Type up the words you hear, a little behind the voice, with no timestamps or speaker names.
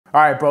All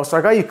right, bro, so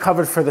I got you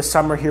covered for the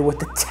summer here with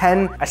the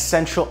 10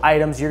 essential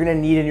items you're gonna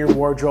need in your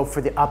wardrobe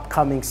for the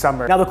upcoming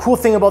summer. Now, the cool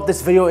thing about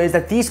this video is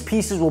that these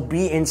pieces will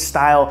be in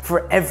style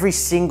for every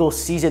single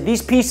season.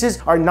 These pieces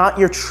are not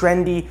your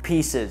trendy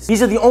pieces.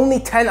 These are the only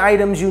 10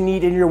 items you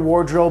need in your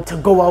wardrobe to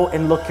go out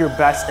and look your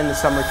best in the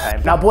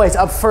summertime. Now, boys,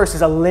 up first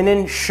is a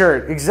linen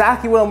shirt.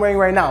 Exactly what I'm wearing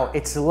right now.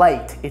 It's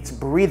light, it's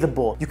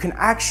breathable. You can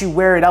actually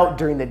wear it out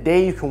during the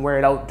day, you can wear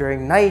it out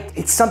during night.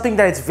 It's something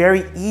that it's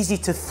very easy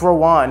to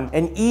throw on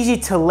and easy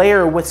to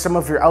layer with some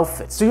of your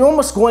outfits. So you're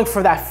almost going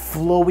for that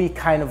flowy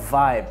kind of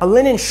vibe. A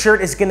linen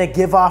shirt is gonna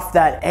give off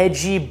that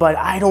edgy, but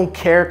I don't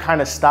care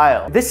kind of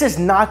style. This is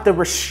not the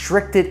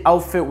restricted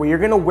outfit where you're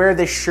gonna wear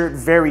this shirt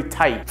very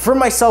tight. For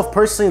myself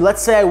personally,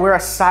 let's say I wear a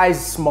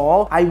size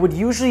small, I would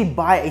usually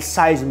buy a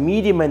size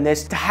medium in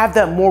this to have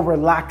that more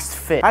relaxed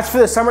fit. As for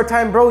the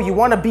summertime, bro, you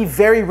wanna be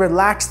very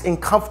relaxed and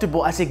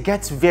comfortable as it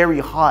gets very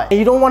hot. And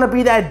you don't wanna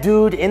be that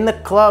dude in the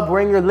club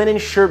wearing your linen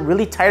shirt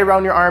really tight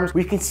around your arms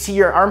where you can see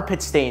your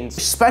armpit stains.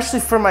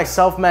 Especially for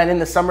myself, man, in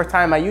the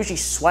summertime, I usually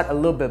sweat a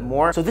little bit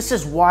more. So this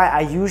is why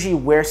I usually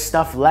wear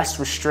stuff less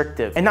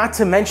restrictive. And not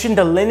to mention,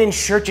 the linen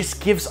shirt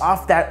just gives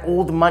off that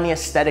old money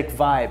aesthetic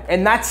vibe.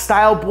 And that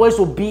style, boys,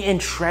 will be in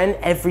trend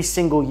every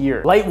single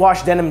year. Light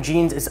wash denim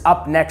jeans is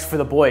up next for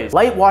the boys.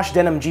 Light wash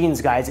denim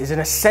jeans, guys, is an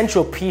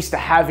essential piece to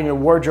have in your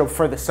wardrobe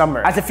for the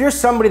summer. As if you're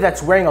somebody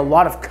that's wearing a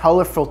lot of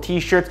colorful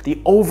t-shirts,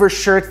 the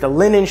overshirts, the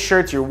linen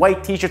shirts, your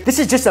white t-shirts, this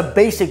is just a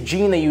basic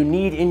jean that you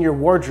need in your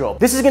wardrobe.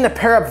 This is gonna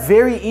pair up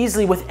very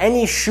easily with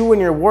any shoe in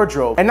your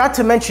wardrobe. And not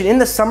to mention, in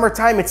the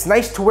summertime, it's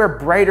nice to wear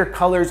brighter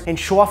colors and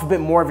show off a bit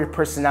more of your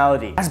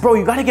personality. As bro,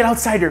 you gotta get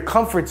outside your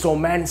comfort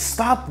zone, man.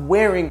 Stop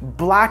wearing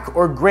black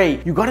or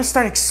gray. You gotta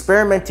start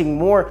experimenting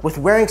more with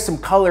wearing some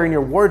color in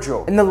your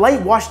wardrobe. And the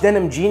light wash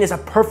denim jean is a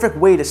perfect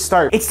way to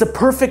start. It's the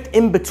perfect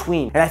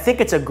in-between. And I think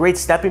it's a great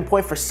stepping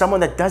point for someone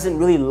that doesn't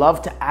really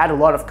love to add a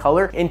lot of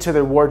color into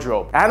their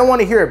wardrobe. And I don't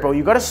wanna hear it, bro.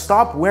 You gotta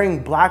stop wearing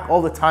black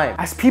all the time,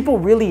 as people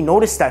really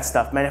notice that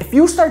stuff, man. If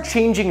you start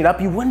changing it up,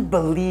 you wouldn't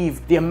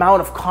believe the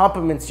amount of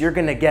compliments you're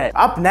gonna get.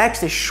 Up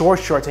next is short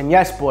shorts. And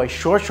yes, boys,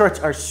 short shorts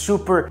are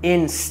super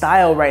in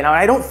style right now.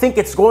 I don't think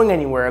it's going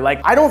anywhere.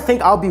 Like, I don't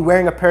think I'll be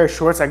wearing a pair of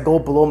shorts that go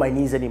below my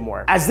knees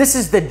anymore. As this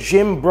is the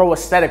gym bro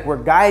aesthetic where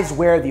guys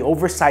wear the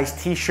oversized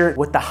t-shirt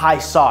with the high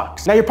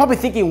socks. Now you're probably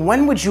thinking,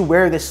 when would you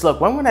wear this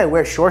look? When would I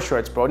wear short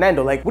shorts, bro?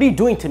 Nando, like, what are you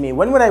doing to me?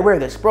 When would I wear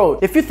this? Bro,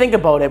 if you think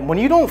about it, when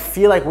you don't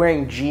feel like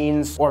wearing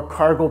jeans or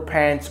cargo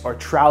pants or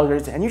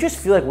trousers and you just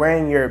feel like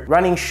wearing your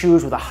running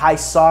shoes with a high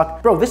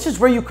sock, bro, this is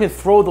where you can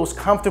throw those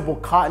comfortable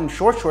cotton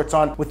short shorts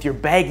on with your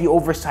baggy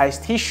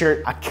oversized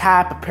t-shirt, a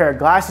cap, a pair of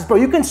glasses. Bro,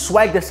 you can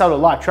swag this out a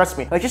lot, trust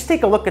me. Like, just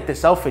take a look at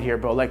this outfit here,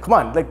 bro. Like, come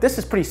on, like, this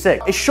is pretty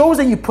sick. It shows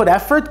that you put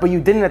effort, but you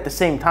didn't at the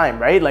same time,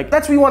 right? Like,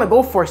 that's what you want to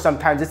go for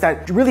sometimes. It's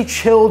that really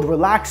chilled,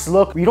 relaxed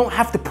look where you don't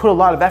have to put a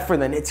lot of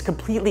effort in. It's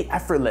completely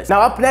effortless.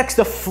 Now, up next,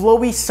 the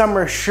flowy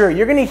summer shirt.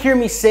 You're gonna hear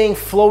me saying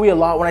flowy a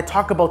lot when I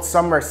talk about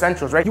summer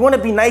essentials, right? You want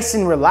to be nice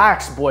and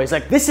relaxed, boys.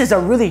 Like, this is a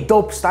really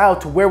dope style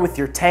to wear with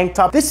your tank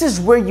top. This is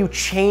where you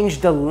change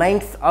the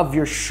length of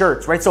your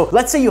shirts, right? So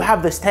let's say you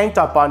have this tank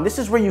top on. This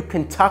is where you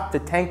can tuck the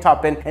tank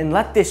top in and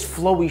let this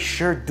flowy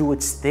shirt do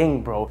its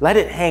thing, bro. Let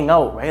it hang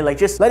out, right? Like,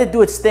 just let it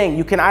do its thing.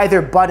 You can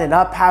either button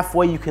up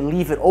halfway, you can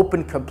leave it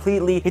open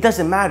completely. It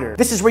doesn't matter.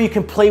 This is where you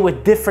can play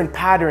with different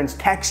patterns,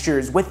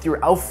 textures with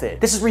your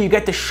outfit. This is where you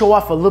get to show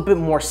off a little bit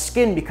more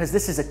skin because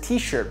this is a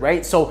t-shirt,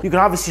 right? So you can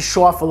obviously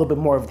show off a little bit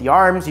more of the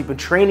arms. You've been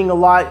training a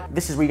lot.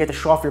 This is where you get to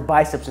show off your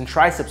biceps and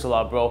triceps a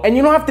lot, bro. And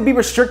you don't have to be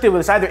restricted with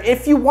this either.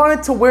 If you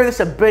wanted to wear this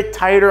a bit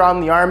tighter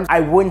on the arms, I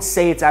wouldn't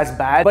say it's as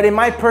bad. But in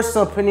my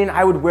personal opinion,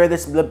 I would wear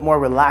this a bit more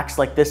relaxed,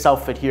 like this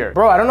outfit here.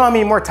 Bro, I don't know how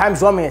many more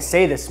times you want me to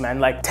say this, man.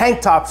 Like,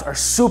 tank tops are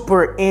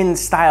super in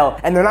style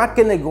and they're not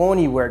gonna go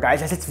anywhere,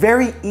 guys, as it's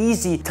very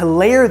easy to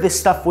layer this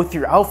stuff with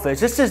your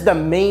outfits. This is the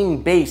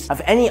main base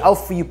of any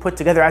outfit you put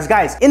together. As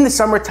guys, in the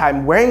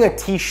summertime, wearing a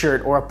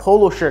t-shirt or a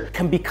polo shirt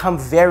can become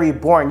very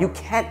boring. You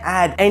can't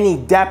add any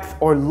depth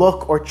or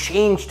look or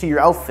change to your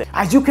outfit,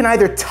 as you can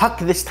either tuck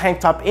this tank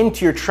top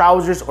into your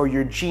trousers or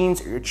your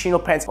jeans or your chino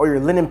pants or your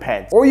linen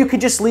pants, or you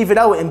could just leave it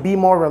out and be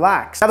more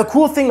relaxed. Now, the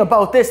cool thing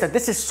about this, that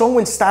this is so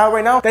in style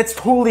right now, that's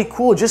totally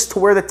cool just to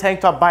wear the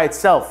tank top by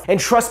itself. And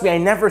trust me, I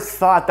never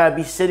thought that I'd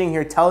be sitting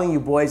here telling you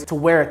boys to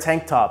wear a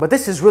tank top. But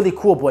this is really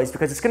cool, boys,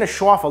 because it's gonna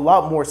show off a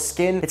lot more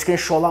skin. It's gonna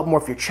show a lot more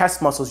of your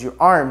chest muscles, your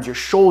arms, your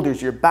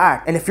shoulders, your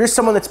back. And if you're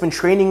someone that's been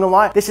training a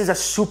lot, this is a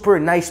super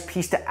nice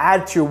piece to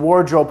add to your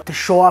wardrobe to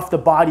show off the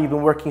body you've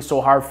been working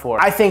so hard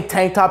for. I think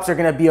tank tops are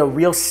gonna be a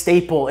real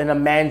staple in a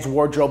man's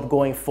wardrobe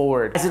going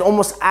forward, as it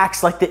almost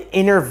acts like the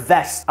inner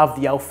vest of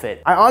the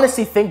outfit. I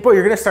honestly think, bro,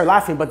 you're gonna start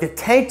laughing, but the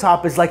tank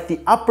top is like the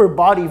upper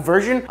body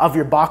version of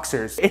your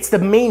boxers. It's the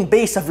main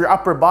base of your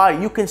upper body.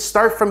 You can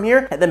start from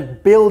here and then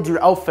build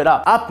your outfit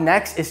up. Up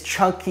next is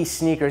chunky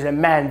sneakers, and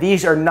man,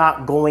 these are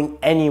not going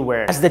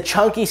anywhere, as the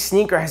chunky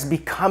sneaker has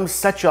become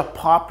such a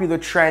popular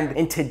trend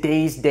in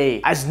today's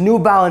day, as New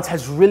Balance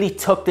has really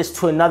took this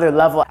to another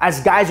level, as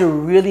guys are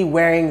really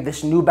wearing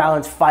this New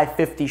Balance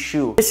 550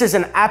 shoe. This is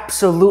an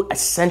absolute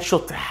essential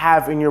to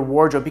have in your your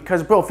wardrobe.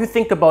 Because bro, if you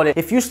think about it,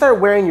 if you start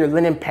wearing your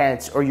linen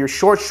pants or your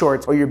short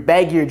shorts or your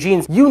baggier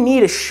jeans, you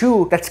need a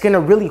shoe that's gonna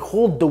really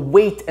hold the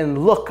weight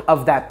and look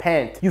of that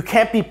pant. You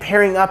can't be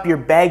pairing up your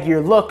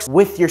baggier looks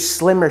with your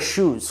slimmer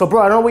shoes. So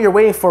bro, I don't know what you're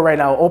waiting for right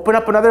now. Open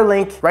up another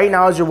link right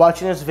now as you're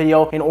watching this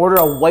video and order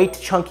a white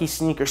chunky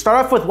sneaker.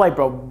 Start off with white,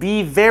 bro.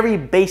 Be very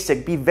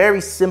basic, be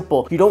very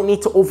simple. You don't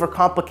need to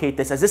overcomplicate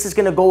this, as this is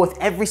gonna go with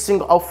every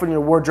single outfit in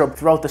your wardrobe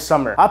throughout the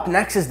summer. Up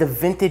next is the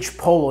vintage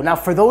polo. Now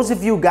for those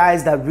of you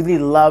guys that really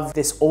love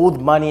this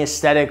old money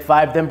aesthetic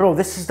vibe, then bro,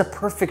 this is the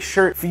perfect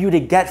shirt for you to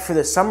get for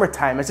the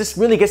summertime, as this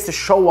really gets to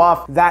show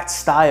off that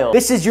style.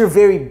 This is your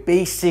very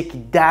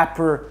basic,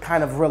 dapper,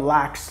 kind of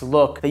relaxed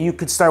look that you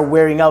could start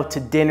wearing out to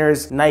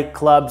dinners,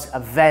 nightclubs,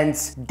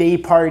 events, day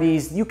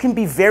parties. You can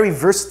be very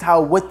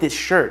versatile with this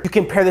shirt. You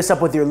can pair this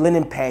up with your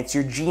linen pants,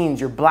 your jeans,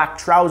 your black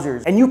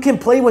trousers, and you can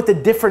play with the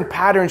different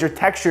patterns or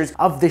textures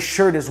of this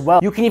shirt as well.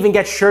 You can even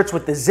get shirts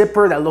with the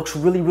zipper that looks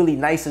really, really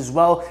nice as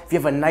well. If you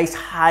have a nice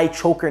high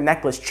choker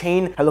necklace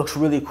chain, that looks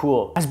really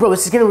cool. As bro,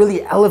 this is gonna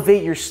really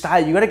elevate your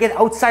style. You gotta get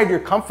outside your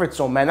comfort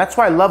zone, man. That's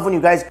why I love when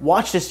you guys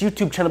watch this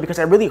YouTube channel, because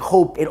I really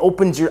hope it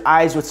opens your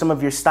eyes with some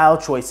of your style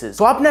choices.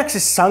 So up next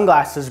is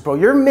sunglasses, bro.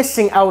 You're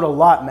missing out a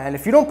lot, man.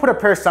 If you don't put a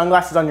pair of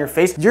sunglasses on your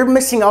face, you're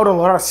missing out on a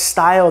lot of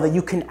style that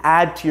you can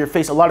add to your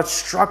face, a lot of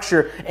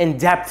structure and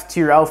depth to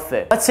your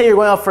outfit. Let's say you're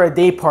going out for a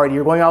day party,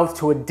 you're going out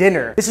to a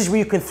dinner. This is where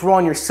you can throw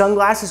on your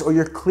sunglasses or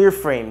your clear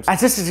frames,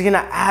 as this is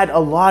gonna add a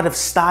lot of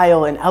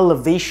style and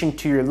elevation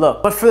to your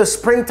look. But for the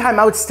springtime,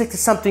 I would stick to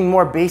something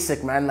more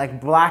basic, man,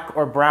 like black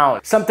or brown.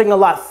 Something a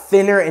lot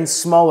thinner and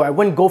smaller. I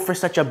wouldn't go for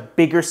such a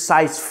bigger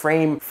size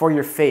frame for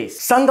your face.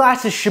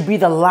 Sunglasses should be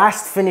the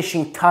last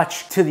finishing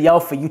touch to the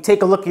outfit. You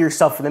take a look at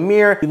yourself in the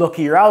mirror, you look at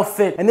your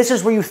outfit, and this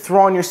is where you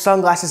throw on your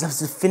sunglasses as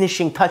the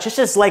finishing touch. It's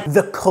just like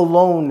the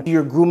cologne to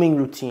your grooming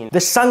routine. The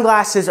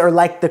sunglasses are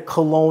like the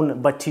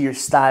cologne, but to your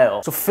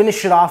style. So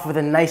finish it off with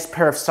a nice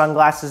pair of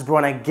sunglasses, bro,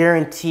 and I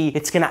guarantee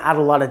it's gonna add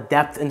a lot of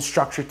depth and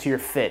structure to your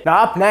fit. Now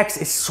up next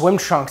is swim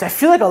trunks. I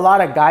feel like a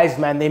lot of guys,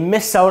 man, they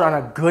miss out on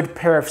a good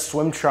pair of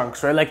swim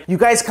trunks, right? Like you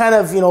guys kind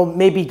of, you know,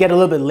 maybe get a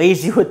little bit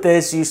lazy with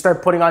this. You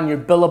start putting on your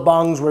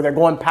billabongs where they're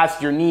going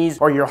past your knees,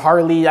 or your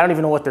Harley. I don't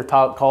even know what they're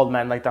called,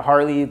 man. Like the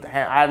Harley,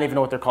 I don't even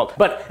know what they're called.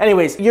 But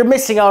anyways, you're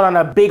missing out on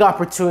a big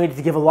opportunity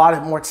to give a lot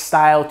of more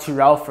style to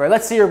your outfit.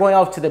 Let's say you're going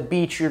out to the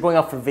beach, you're going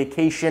out for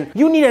vacation.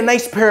 You need a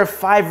nice pair of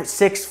 5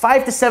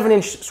 to 7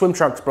 inch swim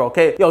trunks, bro,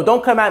 okay? Yo,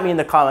 don't come at me in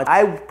the comments.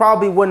 I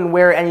probably wouldn't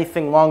wear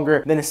anything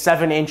longer than a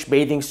 7-inch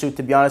bathing suit,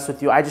 to be honest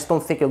with you. I just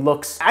don't think it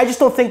looks, I just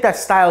don't think that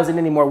style is in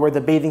anymore where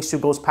the bathing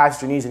suit goes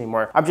past your knees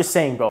anymore. I'm just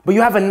saying, bro. But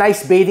you have a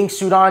nice bathing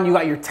suit on, you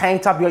got your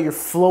tank top, you got your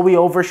flowy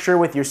overshirt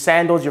with your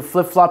sandals, your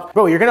flip-flops.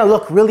 Bro, you're gonna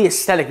look really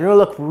aesthetic. You're gonna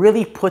look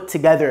really put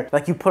together,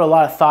 like you put a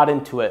lot of thought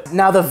into it.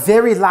 Now, the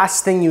very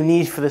last thing you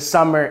need for the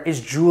summer is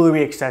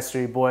jewelry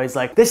accessory, boys.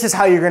 Like, this is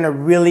how you're gonna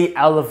really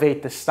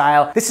elevate the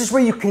style. This is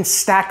where you can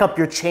stack up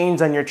your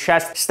chains on your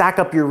chest, stack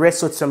up your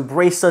wrists with some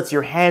bracelets,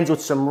 your hands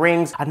with some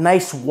rings, a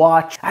nice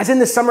watch. As in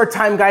the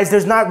summertime, guys,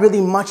 there's not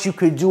really much you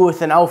could do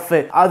with an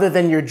outfit other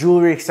than your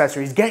jewelry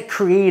accessories. Get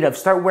creative.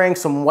 Start wearing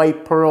some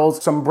white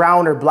pearls, some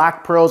brown or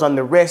black pearls on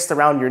the wrist,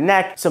 around your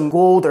neck, some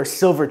gold or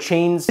silver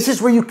chains. This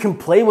is where you can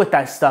play with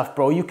that stuff,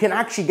 bro. You can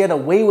actually get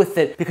away with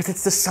it because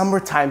it's the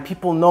summertime.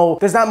 People know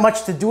there's not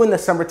much to do in the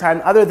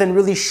summertime other than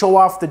really show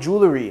off the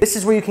jewelry. This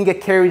is where you can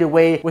get carried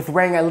away with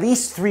wearing at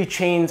least 3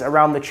 chains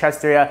around the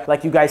chest area,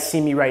 like you guys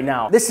see me right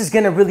now. This is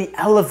gonna really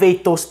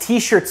elevate those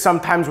t-shirts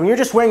sometimes. When you're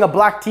just wearing a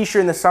black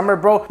t-shirt in the summer,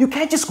 bro, you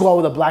can't just go out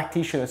with a black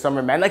t-shirt in the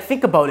summer, man. Like,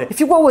 think about it. If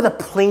you go out with a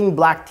plain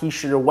black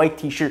t-shirt or white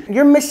t-shirt,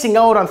 you're missing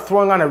out on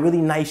throwing on a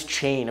really nice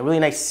chain, a really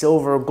nice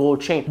silver or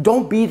gold chain.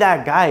 Don't be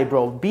that guy,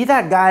 bro. Be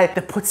that guy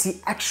that puts the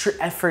extra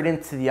effort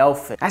into the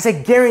outfit. As I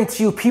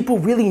guarantee you, people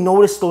really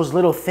notice those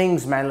little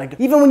things, man. Like,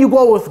 even when you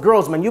go out with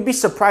girls, man, you'll be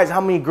surprised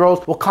how many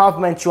girls will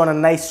compliment you on a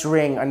nice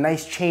ring, a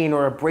nice chain,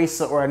 or a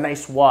bracelet, or a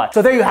nice watch.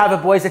 So there you have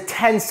it, boys. The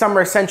 10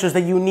 summer essentials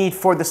that you need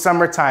for the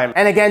summertime.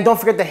 And again, don't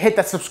forget to hit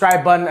that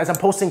subscribe button, as I'm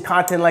posting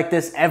content like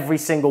this every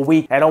single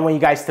week. I don't want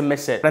you guys to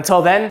miss it. But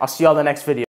until then, I'll see you all in the next video.